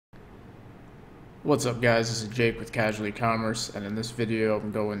What's up guys, this is Jake with Casual Ecommerce, and in this video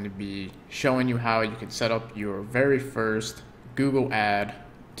I'm going to be showing you how you can set up your very first Google ad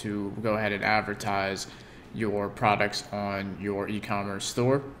to go ahead and advertise your products on your e-commerce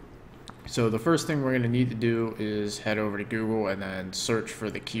store. So the first thing we're going to need to do is head over to Google and then search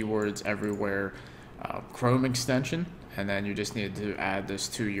for the keywords everywhere Chrome extension, and then you just need to add this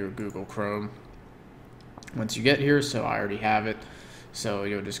to your Google Chrome once you get here. So I already have it. So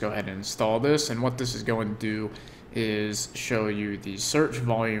you'll just go ahead and install this, and what this is going to do is show you the search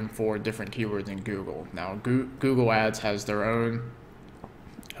volume for different keywords in Google. Now Google Ads has their own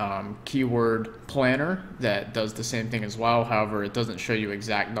keyword planner that does the same thing as well. However, it doesn't show you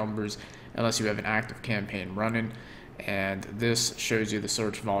exact numbers unless you have an active campaign running, and this shows you the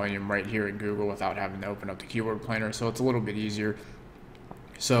search volume right here in Google without having to open up the keyword planner, so it's a little bit easier.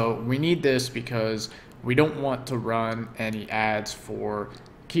 So we need this because we don't want to run any ads for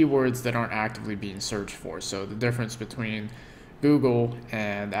keywords that aren't actively being searched for. So the difference between Google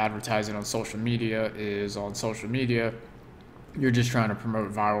and advertising on social media is on social media, you're just trying to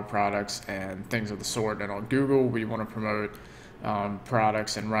promote viral products and things of the sort. And on Google, we want to promote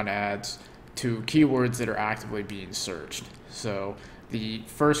products and run ads to keywords that are actively being searched. So the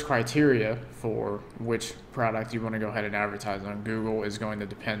first criteria for which product you want to go ahead and advertise on Google is going to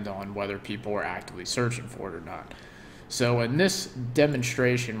depend on whether people are actively searching for it or not. So in this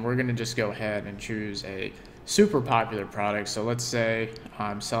demonstration, we're going to just go ahead and choose a super popular product. So let's say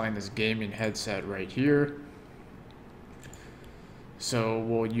I'm selling this gaming headset right here. So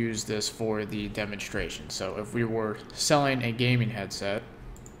we'll use this for the demonstration. So if we were selling a gaming headset,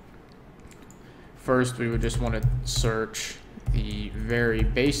 first we would just want to search the very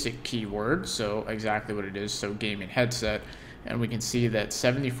basic keyword, so exactly what it is, so gaming headset, and we can see that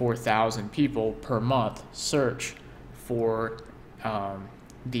 74,000 people per month search for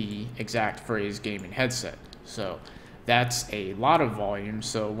the exact phrase gaming headset. So that's a lot of volume.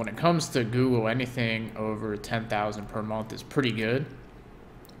 So when it comes to Google, anything over 10,000 per month is pretty good.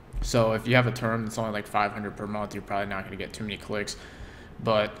 So if you have a term that's only like 500 per month, you're probably not going to get too many clicks,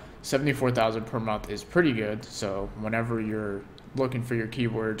 but 74,000 per month is pretty good. So whenever you're looking for your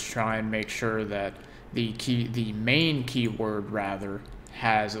keywords, try and make sure that the main keyword rather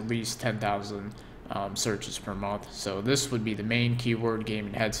has at least 10,000 searches per month. So this would be the main keyword,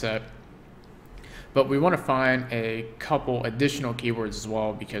 gaming headset. But we want to find a couple additional keywords as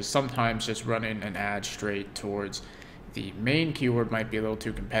well, because sometimes just running an ad straight towards the main keyword might be a little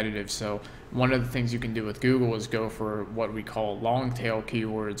too competitive. So one of the things you can do with Google is go for what we call long tail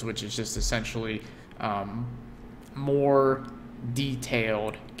keywords, which is just essentially more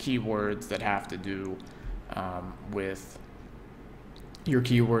detailed keywords that have to do with your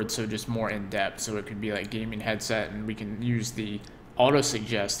keywords, so just more in depth. So it could be like gaming headset, and we can use the auto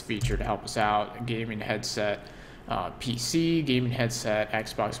suggest feature to help us out. Gaming headset PC, gaming headset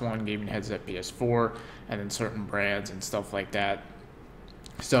Xbox One, gaming headset PS4, and then certain brands and stuff like that.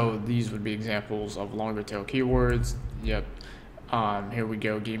 So these would be examples of longer tail keywords. Yep. Here we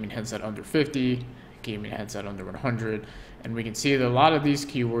go, gaming headset under 50, gaming headset under 100, and we can see that a lot of these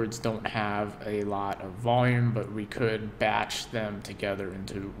keywords don't have a lot of volume, but we could batch them together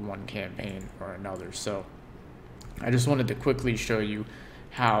into one campaign or another. So I just wanted to quickly show you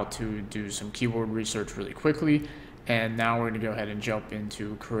how to do some keyword research really quickly, and now we're going to go ahead and jump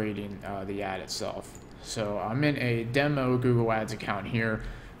into creating the ad itself. So I'm in a demo Google Ads account here,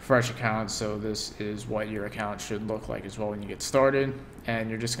 fresh account, so this is what your account should look like as well when you get started. And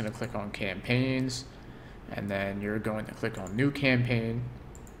you're just going to click on campaigns, and then you're going to click on new campaign,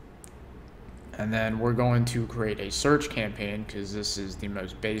 and then we're going to create a search campaign because this is the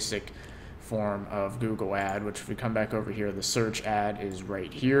most basic form of Google ad, which if we come back over here, the search ad is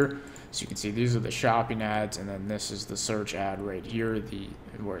right here. So you can see these are the shopping ads, and then this is the search ad right here,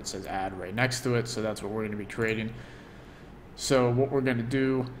 where it says ad right next to it. So that's what we're going to be creating. So what we're going to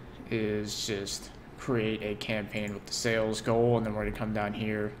do is just create a campaign with the sales goal, and then we're going to come down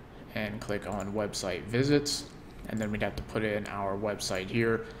here and click on website visits, and then we'd have to put in our website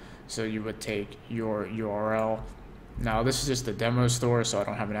here. So you would take your URL. Now this is just a demo store, so I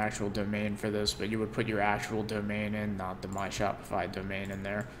don't have an actual domain for this, but you would put your actual domain in, not the My Shopify domain in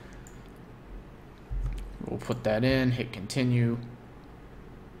there. We'll put that in, hit continue,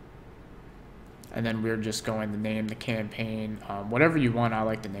 and then we're just going to name the campaign whatever you want. I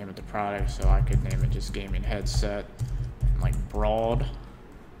like the name of the product, so I could name it just gaming headset, like broad.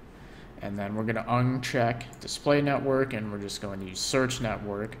 And then we're going to uncheck display network, and we're just going to use search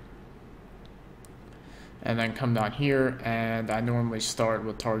network. and then come down here, and I normally start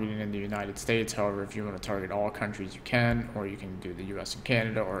with targeting in the United States. However, if you want to target all countries, you can, or you can do the US and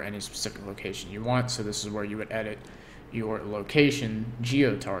Canada or any specific location you want. So this is where you would edit your location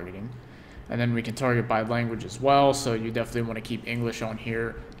geo-targeting. And then we can target by language as well, so you definitely want to keep English on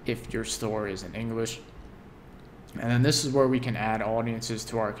here if your store is in English. And then this is where we can add audiences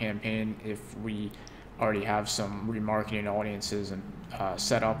to our campaign if we already have some remarketing audiences and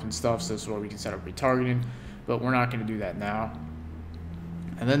set up and stuff. So this is where we can set up retargeting, but we're not going to do that now.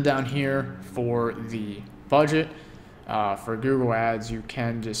 And then down here for the budget, for Google Ads, you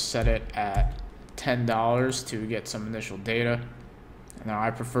can just set it at $10 to get some initial data. Now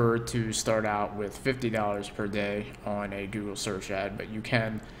I prefer to start out with $50 per day on a Google search ad, but you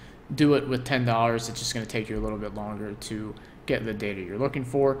can do it with $10. It's just going to take you a little bit longer to get the data you're looking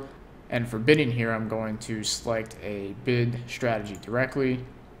for. And for bidding here, I'm going to select a bid strategy directly,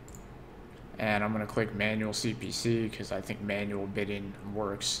 and I'm going to click manual CPC because I think manual bidding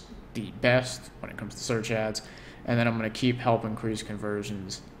works the best when it comes to search ads. And then I'm going to keep help increase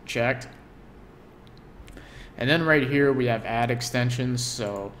conversions checked. And then right here we have ad extensions.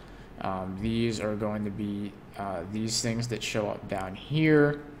 So these are going to be these things that show up down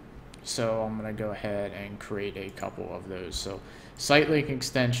here. So I'm going to go ahead and create a couple of those. So site link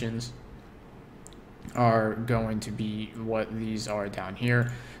extensions are going to be what these are down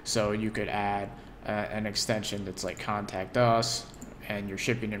here. So you could add an extension that's like contact us and your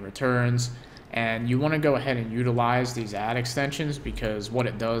shipping and returns. And you want to go ahead and utilize these ad extensions because what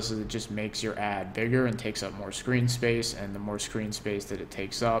it does is it just makes your ad bigger and takes up more screen space. And the more screen space that it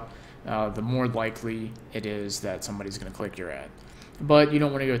takes up, the more likely it is that somebody's going to click your ad. But you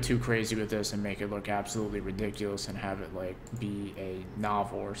don't want to go too crazy with this and make it look absolutely ridiculous and have it like be a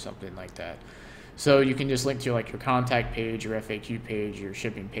novel or something like that. So you can just link to like your contact page, your FAQ page, your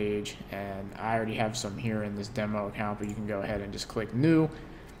shipping page, and I already have some here in this demo account, but you can go ahead and just click new,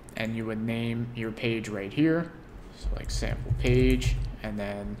 and you would name your page right here, so like sample page, and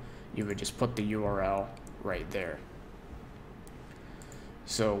then you would just put the URL right there.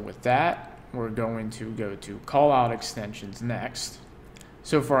 So with that, we're going to go to call out extensions next.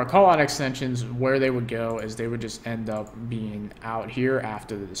 So for our call out extensions, where they would go is they would just end up being out here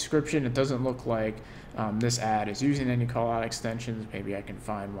after the description. It doesn't look like this ad is using any call out extensions. Maybe I can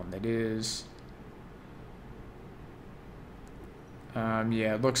find one that is.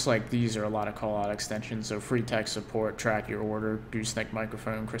 Yeah, it looks like these are a lot of call out extensions. So free text support, track your order, gooseneck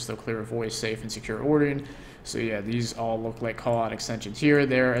microphone, crystal clear voice, safe and secure ordering. So yeah, these all look like call out extensions here.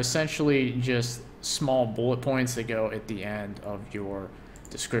 They're essentially just small bullet points that go at the end of your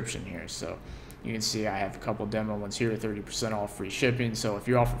description here. So you can see I have a couple demo ones here, 30% off free shipping. So if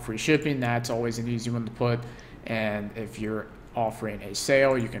you offer free shipping, that's always an easy one to put. And if you're offering a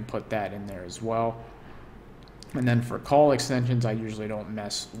sale, you can put that in there as well. And then for call extensions, I usually don't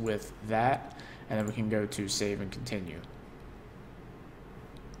mess with that. And then we can go to save and continue.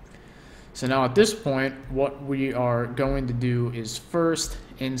 So now at this point, what we are going to do is first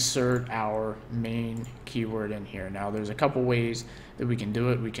insert our main keyword in here. Now there's a couple ways that we can do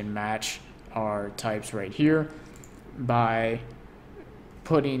it. We can match our types right here by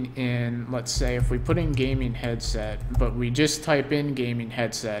putting in, let's say if we put in gaming headset, but we just type in gaming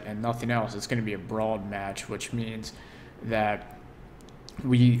headset and nothing else, it's going to be a broad match, which means that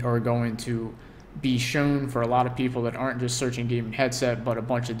we are going to be shown for a lot of people that aren't just searching gaming headset, but a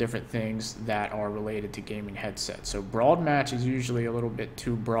bunch of different things that are related to gaming headset. So broad match is usually a little bit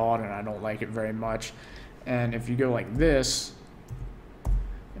too broad, and I don't like it very much. And if you go like this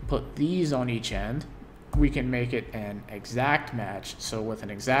and put these on each end, we can make it an exact match. So with an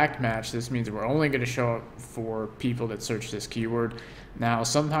exact match, this means we're only going to show up for people that search this keyword. Now,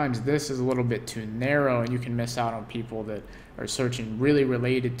 sometimes this is a little bit too narrow, and you can miss out on people that are searching really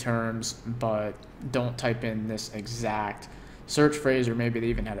related terms, but don't type in this exact search phrase, or maybe they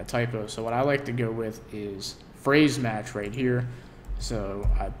even had a typo. So what I like to go with is phrase match right here. So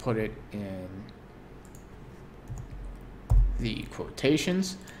I put it in the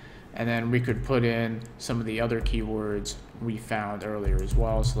quotations. And then we could put in some of the other keywords we found earlier as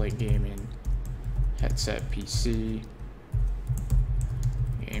well, so like gaming headset PC,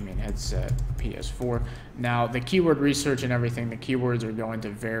 gaming headset PS4. Now the keyword research and everything, the keywords are going to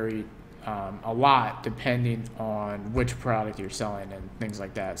vary a lot depending on which product you're selling and things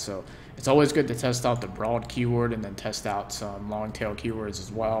like that. So it's always good to test out the broad keyword and then test out some long tail keywords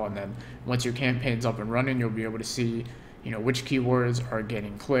as well. And then once your campaign's up and running, you'll be able to see, you know, which keywords are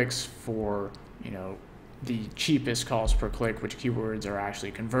getting clicks for, you know, the cheapest cost per click, which keywords are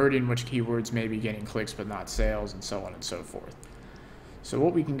actually converting, which keywords may be getting clicks but not sales, and so on and so forth. So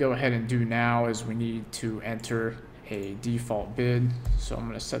what we can go ahead and do now is we need to enter a default bid. So I'm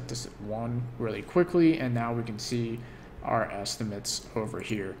going to set this at 1 really quickly, and now we can see our estimates over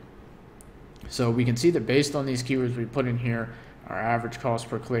here. So we can see that based on these keywords we put in here, our average cost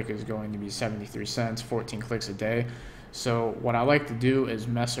per click is going to be 73 cents, 14 clicks a day. So what I like to do is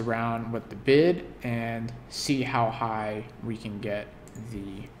mess around with the bid and see how high we can get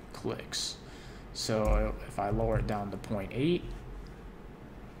the clicks. So if I lower it down to 0.8,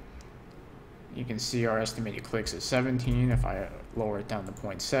 you can see our estimated clicks is 17. If I lower it down to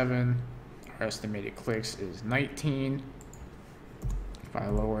 0.7, our estimated clicks is 19. If I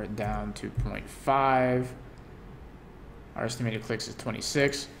lower it down to 0.5, our estimated clicks is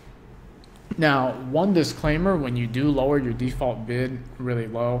 26. Now, one disclaimer, when you do lower your default bid really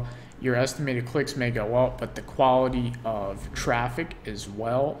low, your estimated clicks may go up, but the quality of traffic as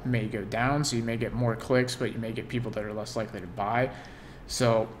well may go down. So you may get more clicks, but you may get people that are less likely to buy.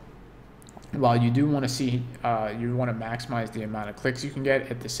 So while you do want to see, you want to maximize the amount of clicks you can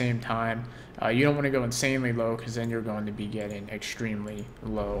get, at the same time, you don't want to go insanely low, because then you're going to be getting extremely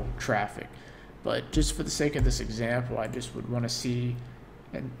low traffic. But just for the sake of this example, I just would want to see,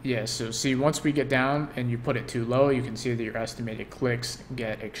 and yeah, so see, once we get down and you put it too low, you can see that your estimated clicks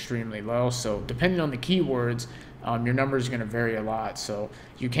get extremely low. So depending on the keywords, your number is going to vary a lot. So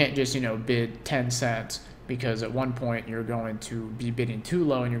you can't just, bid 10 cents, because at one point you're going to be bidding too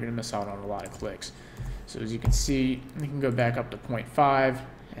low and you're going to miss out on a lot of clicks. So as you can see, we can go back up to 0.5,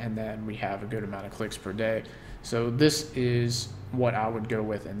 and then we have a good amount of clicks per day. So this is what I would go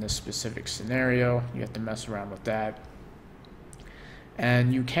with in this specific scenario. You have to mess around with that.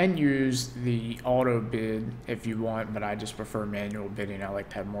 And you can use the auto bid if you want, but I just prefer manual bidding. I like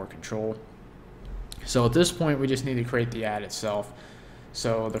to have more control. So at this point, we just need to create the ad itself.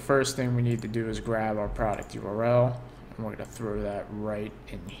 So the first thing we need to do is grab our product URL, and we're going to throw that right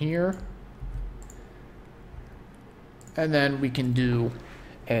in here. And then we can do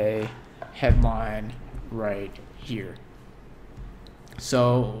a headline right here.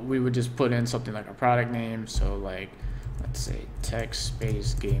 So we would just put in something like a product name. So like, let's say tech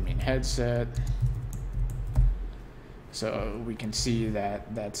space gaming headset. So we can see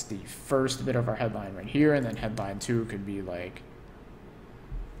that that's the first bit of our headline right here, and then headline 2 could be like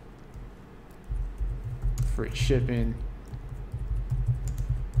free shipping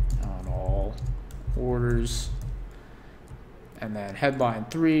on all orders. And then headline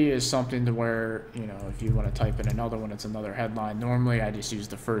 3 is something to where, if you want to type in another one, it's another headline. Normally I just use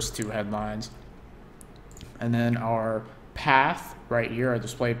the first 2 headlines. And then our path right here, our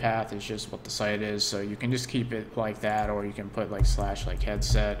display path, is just what the site is. So you can just keep it like that, or you can put like / like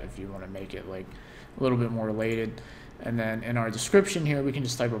headset if you want to make it like a little bit more related. And then in our description here, we can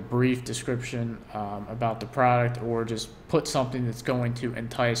just type a brief description about the product, or just put something that's going to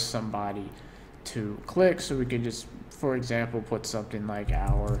entice somebody to click. So we could just, for example, put something like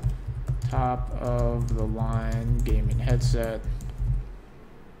our top of the line gaming headset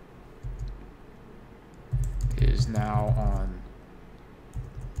is now on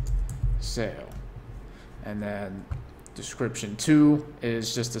sale. And then description 2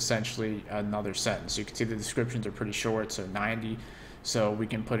 is just essentially another sentence. You can see the descriptions are pretty short, so 90. So we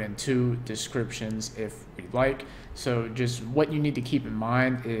can put in 2 descriptions if we like. So just what you need to keep in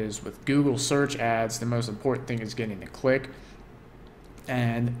mind is, with Google search ads, the most important thing is getting a click.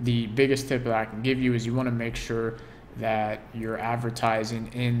 And the biggest tip that I can give you is you want to make sure that you're advertising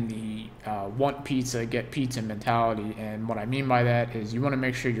in the want pizza, get pizza mentality. And what I mean by that is you want to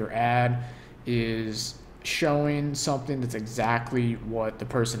make sure your ad is showing something that's exactly what the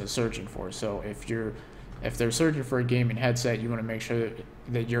person is searching for. So if they're searching for a gaming headset, you want to make sure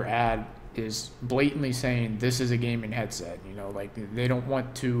that your ad is blatantly saying this is a gaming headset. Like they don't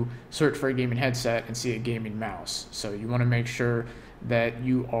want to search for a gaming headset and see a gaming mouse. So you want to make sure that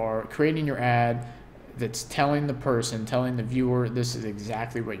you are creating your ad that's telling the person, telling the viewer, this is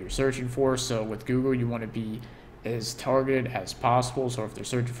exactly what you're searching for. So with Google, you want to be as targeted as possible. So if they're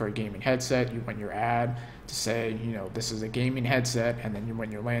searching for a gaming headset, you want your ad to say, this is a gaming headset, and then you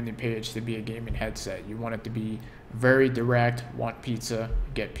want your landing page to be a gaming headset. You want it to be very direct, want pizza,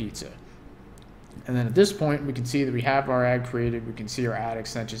 get pizza. And then at this point, we can see that we have our ad created. We can see our ad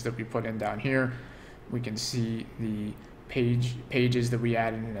extensions that we put in down here. We can see the pages that we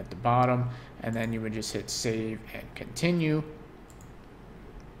added in at the bottom, and then you would just hit save and continue.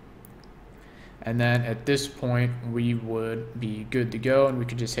 And then at this point, we would be good to go, and we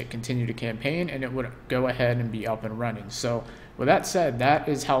could just hit continue to campaign, and it would go ahead and be up and running. So with that said, that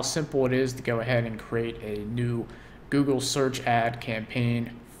is how simple it is to go ahead and create a new Google search ad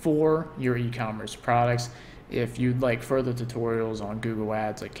campaign for your e-commerce products. If you'd like further tutorials on Google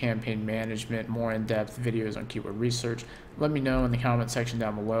Ads, like campaign management, more in-depth videos on keyword research, let me know in the comment section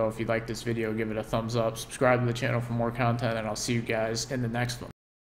down below. If you like this video, give it a thumbs up, subscribe to the channel for more content, and I'll see you guys in the next one.